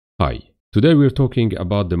Hi, today we're talking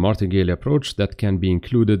about the Martingale approach that can be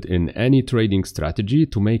included in any trading strategy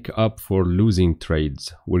to make up for losing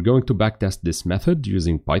trades. We're going to backtest this method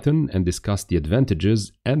using Python and discuss the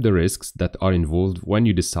advantages and the risks that are involved when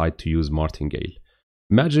you decide to use Martingale.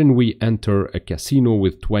 Imagine we enter a casino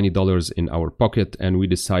with $20 in our pocket and we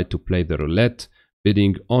decide to play the roulette,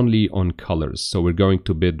 bidding only on colors. So we're going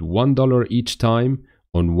to bid $1 each time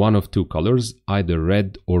on one of two colors, either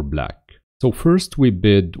red or black. So first we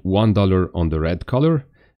bid $1 on the red color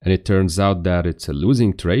and it turns out that it's a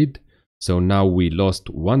losing trade. So now we lost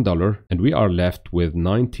 $1 and we are left with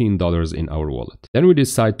 $19 in our wallet. Then we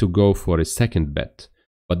decide to go for a second bet.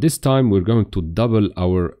 But this time we're going to double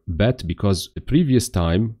our bet because the previous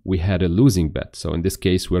time we had a losing bet. So in this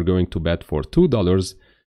case we're going to bet for $2,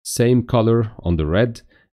 same color on the red,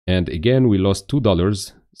 and again we lost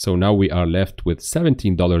 $2. So now we are left with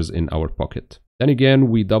 $17 in our pocket. Then again,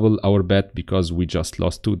 we double our bet because we just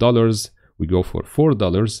lost $2. We go for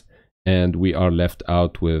 $4 and we are left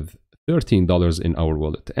out with $13 in our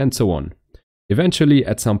wallet, and so on. Eventually,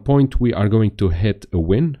 at some point, we are going to hit a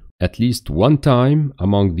win at least one time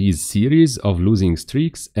among these series of losing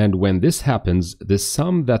streaks. And when this happens, the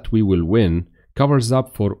sum that we will win covers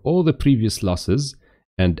up for all the previous losses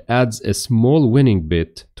and adds a small winning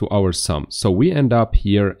bit to our sum. So we end up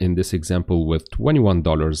here in this example with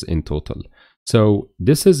 $21 in total. So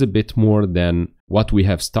this is a bit more than what we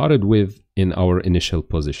have started with in our initial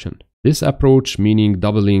position. This approach, meaning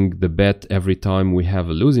doubling the bet every time we have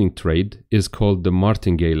a losing trade, is called the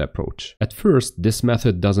Martingale approach. At first, this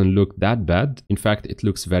method doesn't look that bad. In fact, it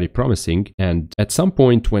looks very promising. And at some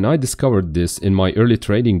point when I discovered this in my early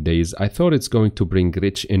trading days, I thought it's going to bring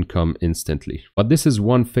rich income instantly. But this is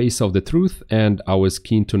one face of the truth, and I was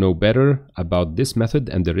keen to know better about this method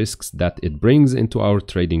and the risks that it brings into our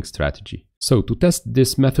trading strategy. So to test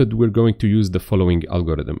this method, we're going to use the following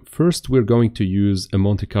algorithm. First, we're going to use a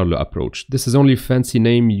Monte Carlo approach. This is only a fancy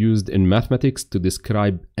name used in mathematics to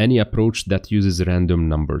describe any approach that uses random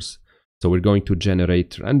numbers. So we're going to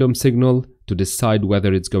generate random signal to decide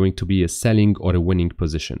whether it's going to be a selling or a winning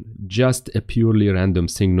position. Just a purely random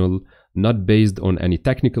signal, not based on any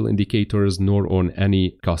technical indicators nor on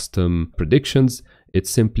any custom predictions. It's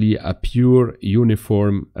simply a pure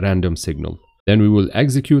uniform random signal. Then we will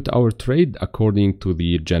execute our trade according to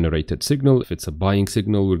the generated signal. If it's a buying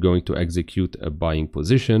signal, we're going to execute a buying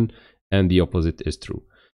position, and the opposite is true.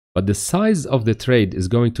 But the size of the trade is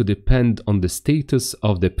going to depend on the status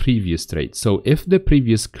of the previous trade. So if the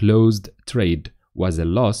previous closed trade was a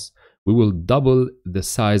loss, we will double the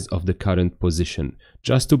size of the current position,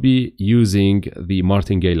 just to be using the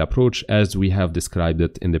Martingale approach as we have described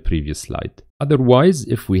it in the previous slide. Otherwise,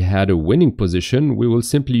 if we had a winning position, we will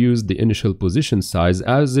simply use the initial position size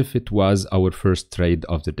as if it was our first trade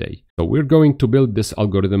of the day. So we're going to build this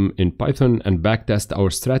algorithm in Python and backtest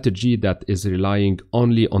our strategy that is relying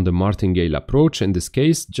only on the Martingale approach in this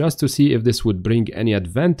case, just to see if this would bring any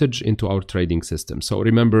advantage into our trading system. So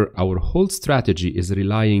remember, our whole strategy is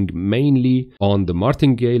relying mainly on the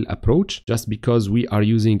Martingale approach, just because we are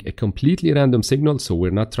using a completely random signal. So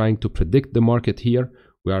we're not trying to predict the market here.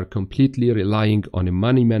 We are completely relying on a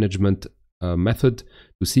money management method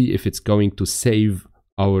to see if it's going to save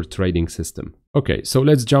our trading system. Okay, so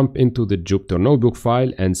let's jump into the Jupyter Notebook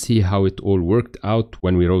file and see how it all worked out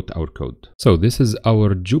when we wrote our code. So this is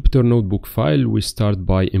our Jupyter Notebook file. We start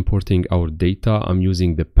by importing our data. I'm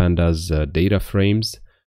using the pandas data frames.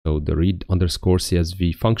 So the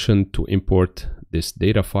read_CSV function to import this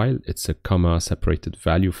data file. It's a comma separated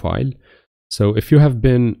value file. So if you have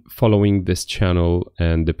been following this channel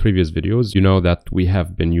and the previous videos, you know that we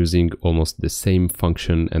have been using almost the same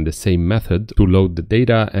function and the same method to load the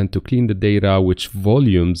data and to clean the data, which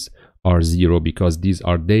volumes are 0 because these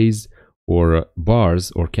are days or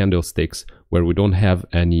bars or candlesticks where we don't have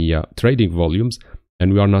any trading volumes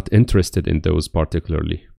and we are not interested in those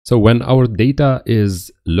particularly. So when our data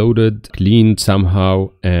is loaded, cleaned somehow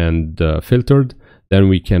and filtered, then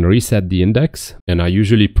we can reset the index, and I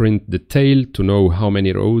usually print the tail to know how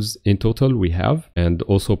many rows in total we have, and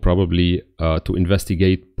also probably to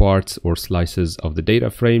investigate parts or slices of the data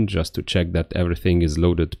frame just to check that everything is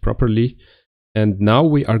loaded properly. And now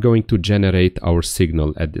we are going to generate our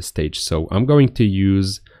signal at this stage. So I'm going to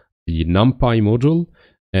use the NumPy module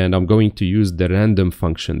and I'm going to use the random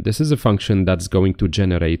function. This is a function that's going to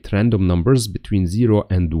generate random numbers between 0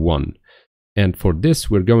 and 1. And for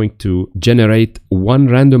this, we're going to generate one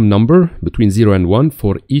random number between 0 and 1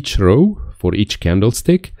 for each row, for each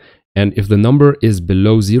candlestick. And if the number is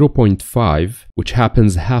below 0.5, which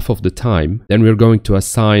happens half of the time, then we're going to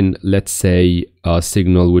assign, let's say, a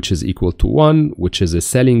signal which is equal to 1, which is a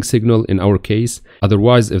selling signal in our case.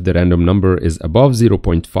 Otherwise, if the random number is above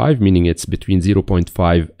 0.5, meaning it's between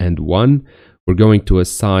 0.5 and 1, we're going to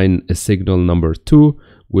assign a signal number 2,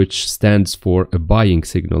 which stands for a buying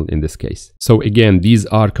signal in this case. So again, these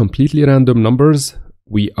are completely random numbers.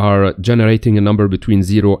 We are generating a number between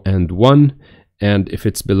 0 and 1. And if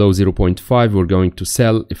it's below 0.5, we're going to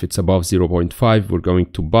sell. If it's above 0.5, we're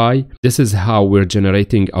going to buy. This is how we're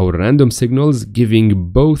generating our random signals,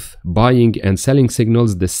 giving both buying and selling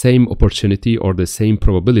signals the same opportunity or the same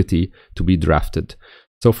probability to be drafted.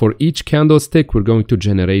 So for each candlestick, we're going to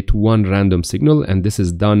generate one random signal, and this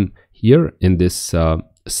is done here in this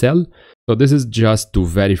cell. So this is just to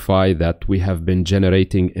verify that we have been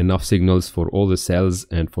generating enough signals for all the cells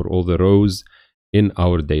and for all the rows in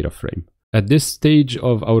our data frame. At this stage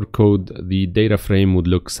of our code, the data frame would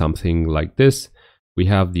look something like this. We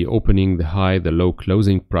have the opening, the high, the low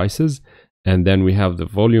closing prices, and then we have the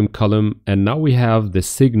volume column, and now we have the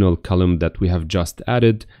signal column that we have just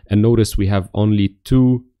added. And notice we have only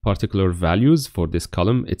two particular values for this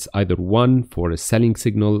column. It's either 1 for a selling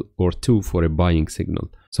signal or 2 for a buying signal.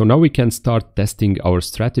 So now we can start testing our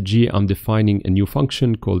strategy. I'm defining a new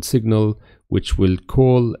function called signal, which will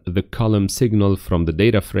call the column signal from the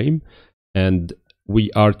data frame. And we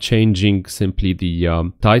are changing simply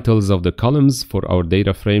the titles of the columns for our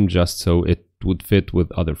data frame just so it would fit with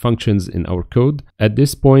other functions in our code. At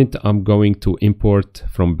this point, I'm going to import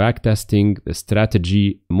from backtesting the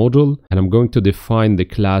strategy module, and I'm going to define the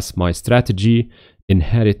class myStrategy,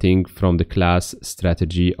 inheriting from the class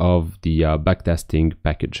strategy of the backtesting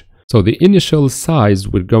package. So the initial size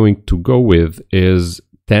we're going to go with is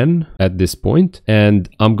 10 at this point, and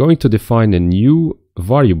I'm going to define a new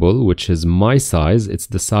variable, which is my size. It's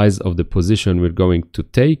the size of the position we're going to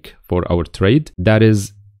take for our trade. That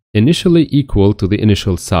is initially equal to the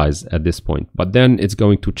initial size at this point, but then it's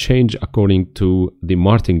going to change according to the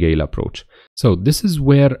Martingale approach. So this is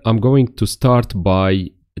where I'm going to start by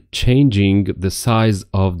changing the size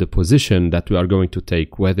of the position that we are going to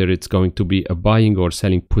take, whether it's going to be a buying or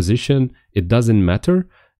selling position, it doesn't matter.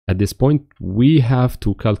 At this point, we have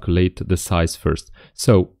to calculate the size first.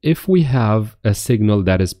 So if we have a signal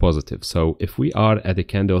that is positive, so if we are at a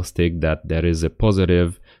candlestick that there is a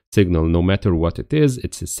positive signal, no matter what it is,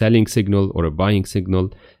 it's a selling signal or a buying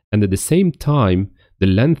signal, and at the same time, the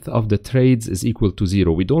length of the trades is equal to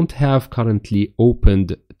 0. We don't have currently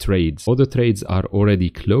opened trades. All the trades are already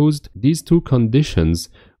closed. These two conditions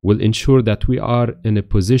will ensure that we are in a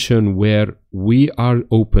position where we are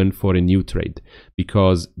open for a new trade,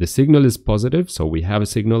 because the signal is positive, so we have a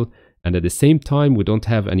signal, and at the same time we don't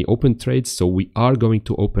have any open trades, so we are going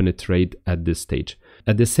to open a trade at this stage.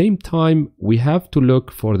 At the same time, we have to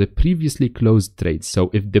look for the previously closed trades. So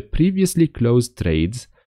if the previously closed trades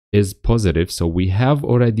is positive, so we have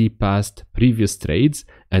already passed previous trades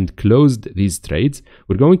and closed these trades,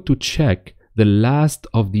 we're going to check the last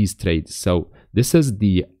of these trades. So this is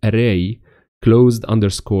the array closed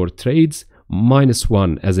underscore trades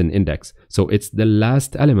 -1 as an index. So it's the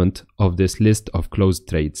last element of this list of closed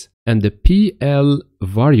trades. And the PL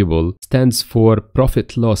variable stands for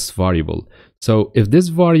profit loss variable. So if this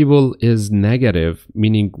variable is negative,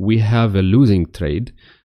 meaning we have a losing trade,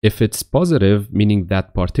 if it's positive, meaning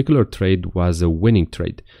that particular trade was a winning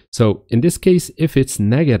trade. So in this case, if it's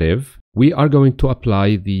negative, we are going to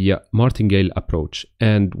apply the Martingale approach,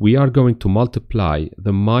 and we are going to multiply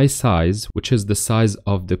the my size, which is the size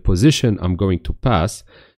of the position I'm going to pass,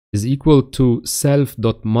 is equal to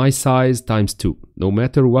self.mySize times 2. No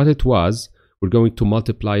matter what it was, we're going to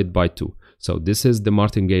multiply it by 2. So this is the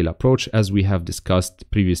Martingale approach as we have discussed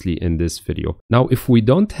previously in this video. Now, if we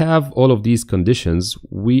don't have all of these conditions,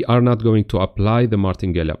 we are not going to apply the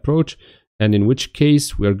Martingale approach, and in which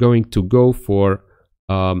case we are going to go for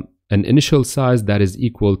an initial size that is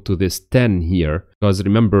equal to this 10 here. Because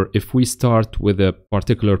remember, if we start with a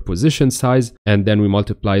particular position size and then we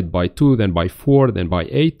multiply it by 2, then by 4, then by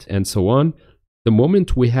 8, and so on, the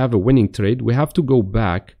moment we have a winning trade, we have to go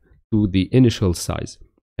back to the initial size.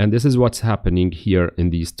 And this is what's happening here in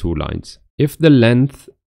these two lines. If the length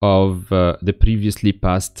of the previously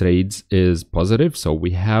passed trades is positive, so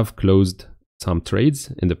we have closed some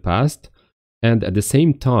trades in the past, and at the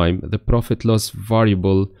same time, the profit loss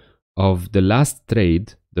variable of the last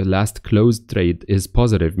trade, the last closed trade, is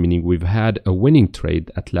positive, meaning we've had a winning trade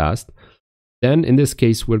at last, then in this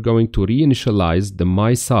case, we're going to reinitialize the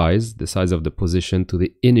my size, the size of the position, to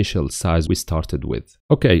the initial size we started with.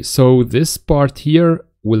 Okay, so this part here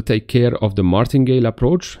will take care of the Martingale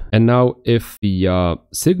approach. And now if the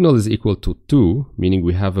signal is equal to 2, meaning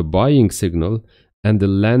we have a buying signal, and the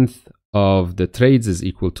length of the trades is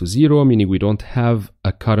equal to 0, meaning we don't have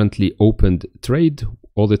a currently opened trade,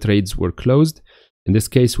 all the trades were closed. In this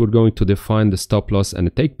case, we're going to define the stop loss and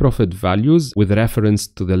the take profit values with reference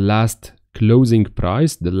to the last closing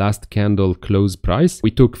price, the last candle close price.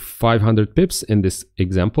 We took 500 pips in this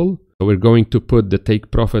example. So we're going to put the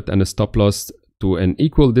take profit and the stop loss to an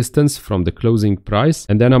equal distance from the closing price.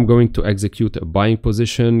 And then I'm going to execute a buying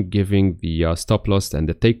position, giving the stop loss and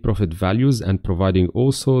the take profit values and providing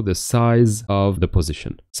also the size of the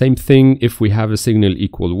position. Same thing, if we have a signal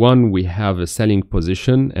equal 1, we have a selling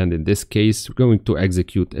position. And in this case, we're going to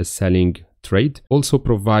execute a selling trade, also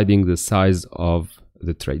providing the size of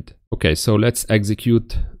the trade. Okay, so let's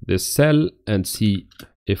execute this sell and see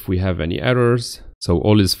if we have any errors. So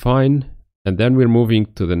all is fine. And then we're moving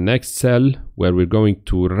to the next cell where we're going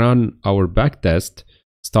to run our backtest,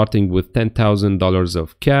 starting with $10,000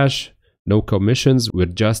 of cash, no commissions. We're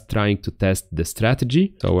just trying to test the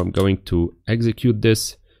strategy. So I'm going to execute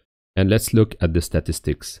this and let's look at the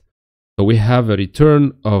statistics. So we have a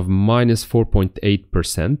return of minus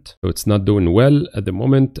 4.8%. So it's not doing well at the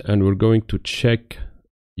moment. And we're going to check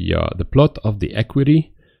the plot of the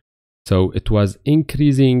equity. So it was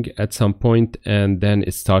increasing at some point and then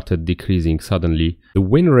it started decreasing suddenly. The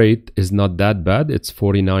win rate is not that bad. It's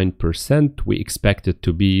 49%. We expect it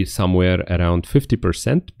to be somewhere around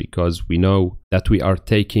 50% because we know that we are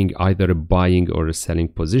taking either a buying or a selling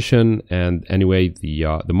position. And anyway,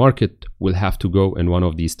 the market will have to go in one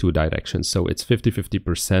of these two directions. So it's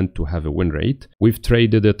 50-50% to have a win rate. We've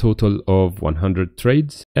traded a total of 100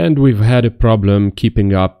 trades and we've had a problem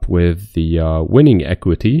keeping up with the winning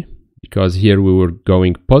equity, because here we were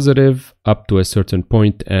going positive up to a certain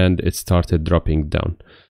point and it started dropping down.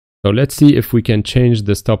 So let's see if we can change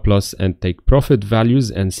the stop loss and take profit values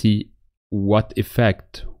and see what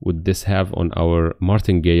effect would this have on our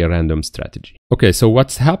Martingale random strategy. Okay, so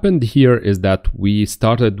what's happened here is that we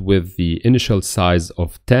started with the initial size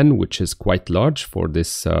of 10, which is quite large for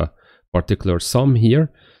this particular sum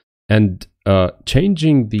here. And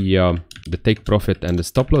changing the take profit and the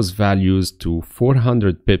stop loss values to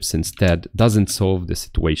 400 pips instead doesn't solve the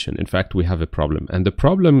situation. In fact, we have a problem. And the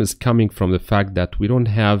problem is coming from the fact that we don't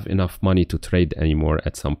have enough money to trade anymore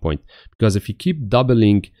at some point. Because if you keep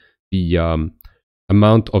doubling the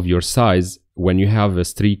amount of your size when you have a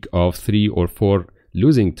streak of 3 or 4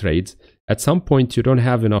 losing trades, at some point you don't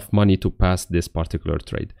have enough money to pass this particular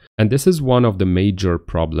trade. And this is one of the major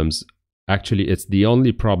problems. Actually, it's the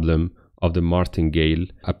only problem of the Martingale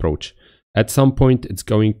approach. At some point, it's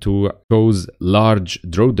going to cause large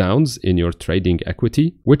drawdowns in your trading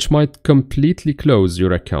equity, which might completely close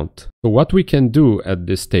your account. So what we can do at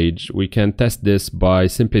this stage, we can test this by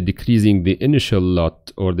simply decreasing the initial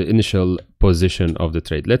lot or the initial position of the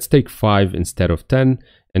trade. Let's take 5 instead of 10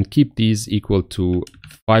 and keep these equal to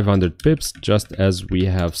 500 pips, just as we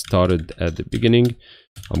have started at the beginning.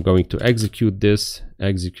 I'm going to execute this,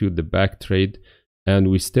 execute the back trade, and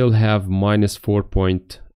we still have minus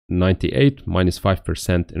 4.98, minus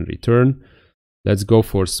 5% in return. Let's go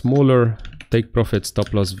for smaller take profit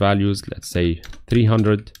stop loss values. Let's say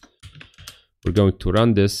 300. We're going to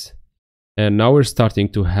run this. And now we're starting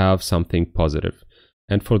to have something positive.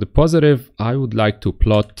 And for the positive, I would like to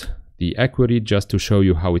plot the equity just to show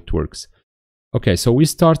you how it works. Okay, so we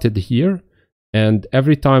started here. And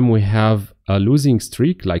every time we have a losing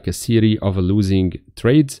streak, like a series of losing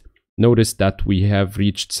trades, notice that we have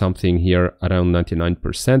reached something here around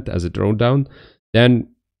 99% as a drawdown. Then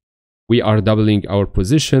we are doubling our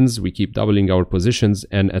positions. We keep doubling our positions.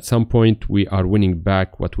 And at some point, we are winning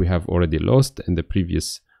back what we have already lost in the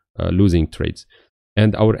previous losing trades.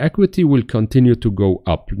 And our equity will continue to go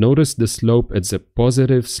up. Notice the slope, it's a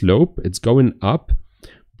positive slope. It's going up.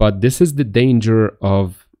 But this is the danger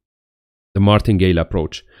of the Martingale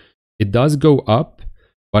approach. It does go up,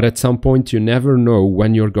 but at some point you never know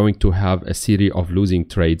when you're going to have a series of losing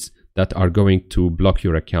trades that are going to block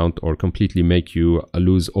your account or completely make you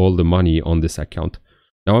lose all the money on this account.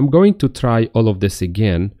 Now I'm going to try all of this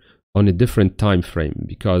again on a different time frame,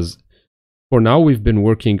 because for now we've been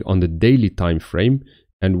working on the daily time frame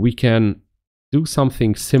and we can do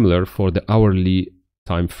something similar for the hourly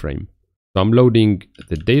time frame. So I'm loading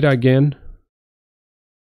the data again.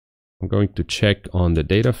 I'm going to check on the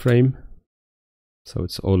data frame. So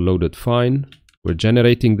it's all loaded fine. We're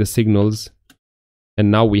generating the signals. And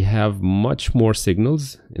now we have much more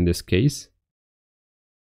signals in this case.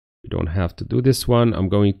 We don't have to do this one. I'm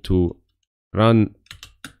going to run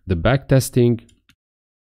the backtesting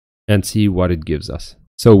and see what it gives us.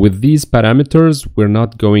 So with these parameters, we're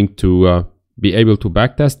not going to be able to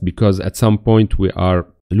backtest, because at some point we are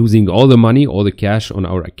losing all the money, all the cash on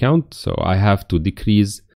our account. So I have to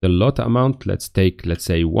decrease the lot amount. Let's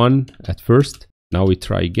say 1 at first. Now we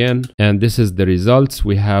try again, and this is the results.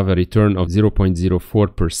 We have a return of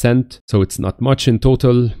 0.04%. So it's not much in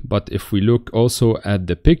total, but if we look also at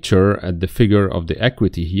the picture, at the figure of the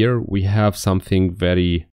equity here, we have something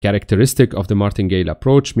very characteristic of the Martingale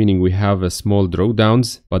approach, meaning we have a small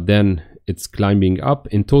drawdowns, but then it's climbing up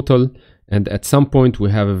in total. And at some point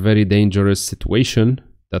we have a very dangerous situation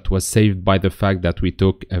that was saved by the fact that we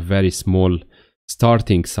took a very small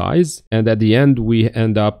starting size, and at the end we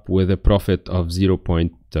end up with a profit of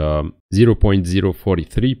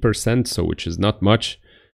 0.043%, so which is not much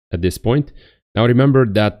at this point. Now remember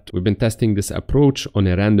that we've been testing this approach on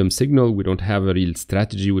a random signal. We don't have a real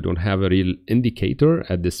strategy, we don't have a real indicator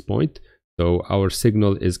at this point, so our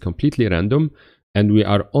signal is completely random, and we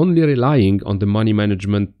are only relying on the money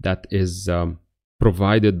management that is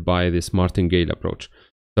provided by this Martingale approach.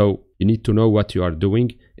 So you need to know what you are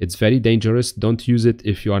doing. It's very dangerous. Don't use it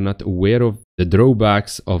if you are not aware of the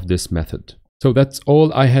drawbacks of this method. So that's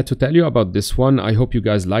all I had to tell you about this one. I hope you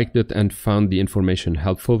guys liked it and found the information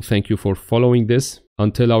helpful. Thank you for following this.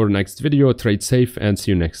 Until our next video, trade safe and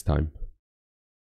see you next time.